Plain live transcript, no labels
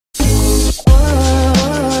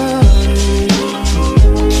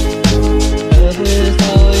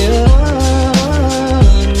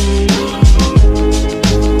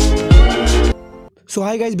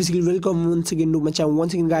Hi guys, basically welcome once again to my channel.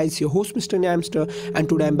 Once again guys, your host Mr. Namster, and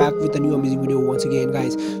today I'm back with a new amazing video once again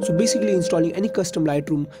guys. So basically installing any custom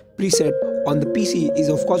Lightroom preset on the PC is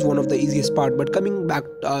of course one of the easiest part, but coming back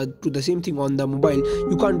to the same thing on the mobile,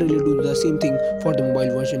 you can't really do the same thing for the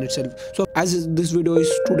mobile version itself. So as this video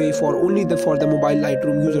is today for the mobile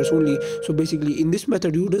Lightroom users only, so basically in this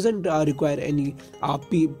method you doesn't require any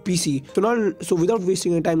PC. So without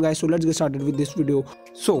wasting any time guys, so let's get started with this video.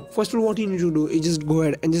 So first of all, what you need to do is just go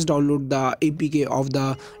ahead and just download the APK of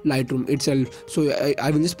the Lightroom itself. So I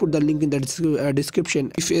will just put the link in the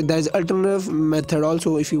description. If there's alternative method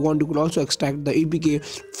also, if you want, you could also extract the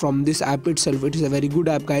APK from this app itself. It is a very good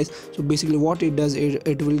app guys. So basically what it does,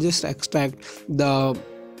 it will just extract the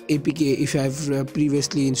APK. If you have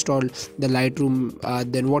previously installed the Lightroom,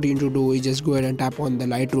 then what you need to do is just go ahead and tap on the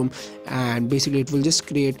Lightroom, and basically it will just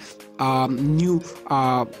create new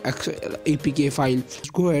APK file.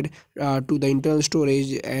 Just go ahead to the internal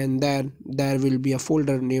storage, and there will be a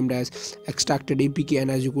folder named as extracted APK,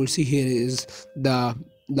 and as you could see here is the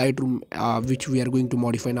Lightroom which we are going to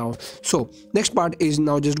modify now. So next part is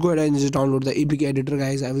now just go ahead and just download the APK editor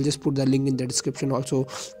guys. I will just put the link in the description also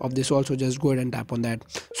of this also. Just go ahead and tap on that.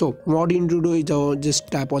 So what you need to do is just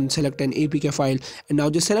tap on select an APK file, and now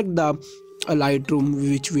just select the Lightroom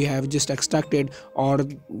which we have just extracted, or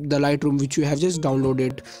the Lightroom which you have just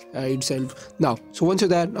downloaded itself. Now so once you're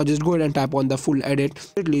there, now just go ahead and tap on the full edit.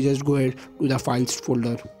 Just go ahead to the files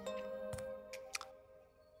folder.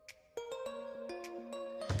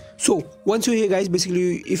 So once you're here guys,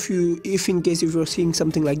 basically if in case you're seeing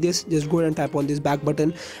something like this, just go ahead and tap on this back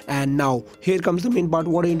button, and now here comes the main part.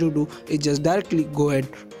 What you need to do is just directly go ahead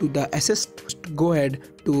to the assist, go ahead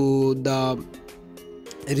to the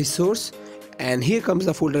resource, and here comes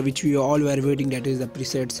the folder which we all were waiting, that is the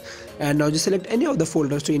presets. And now just select any of the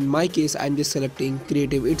folders. So in my case I'm just selecting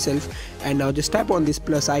creative itself, and now just tap on this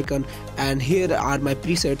plus icon, and here are my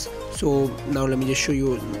presets. So now let me just show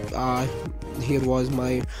you. Here was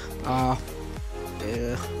my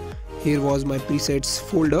presets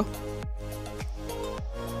folder,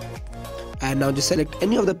 and now just select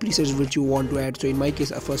any of the presets which you want to add. So in my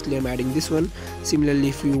case firstly I'm adding this one. Similarly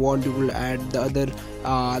if you want, you will add the other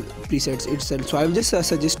presets itself. So I will just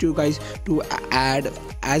suggest you guys to add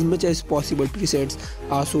as much as possible presets,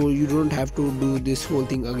 so you don't have to do this whole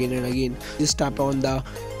thing again and again. Just tap on the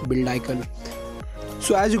build icon.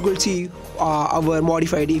 So as you could see, our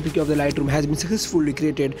modified APK of the Lightroom has been successfully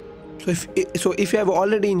created. So if you have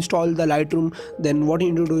already installed the Lightroom, then what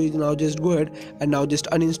you need to do is now just go ahead and now just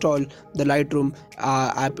uninstall the Lightroom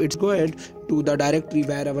app. It's go ahead to the directory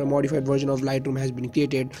where our modified version of Lightroom has been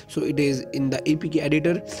created. So it is in the APK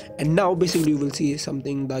editor, and now basically you will see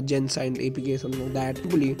something, the gen signed APK, something like that.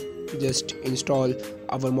 Simply just install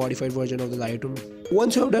our modified version of the Lightroom.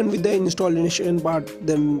 Once you have done with the installation part,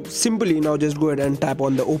 then simply now just go ahead and tap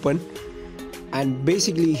on the open, and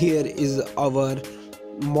basically here is our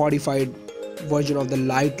modified version of the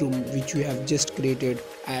Lightroom which we have just created.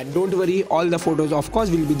 And don't worry, all the photos of course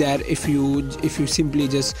will be there if you simply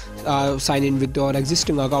just sign in with your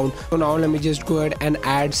existing account. So now let me just go ahead and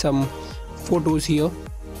add some photos here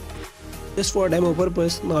just for demo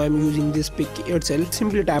purpose. Now I'm using this pic itself.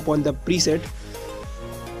 Simply tap on the preset,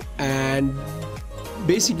 and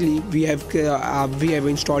basically we have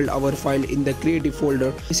installed our file in the creative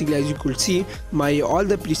folder. Basically as you could see, all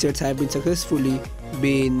the presets have been successfully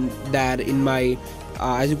been there in my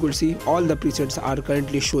as you could see, all the presets are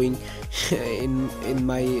currently showing in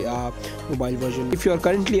my mobile version. If you are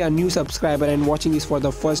currently a new subscriber and watching this for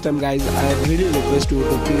the first time guys, I really request you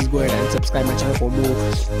to please go ahead and subscribe my channel for more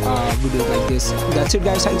videos like this. That's it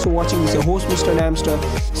guys, thanks for watching. This is your host Mr.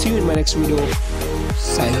 Namster. See you in my next video.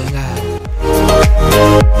 Signing out.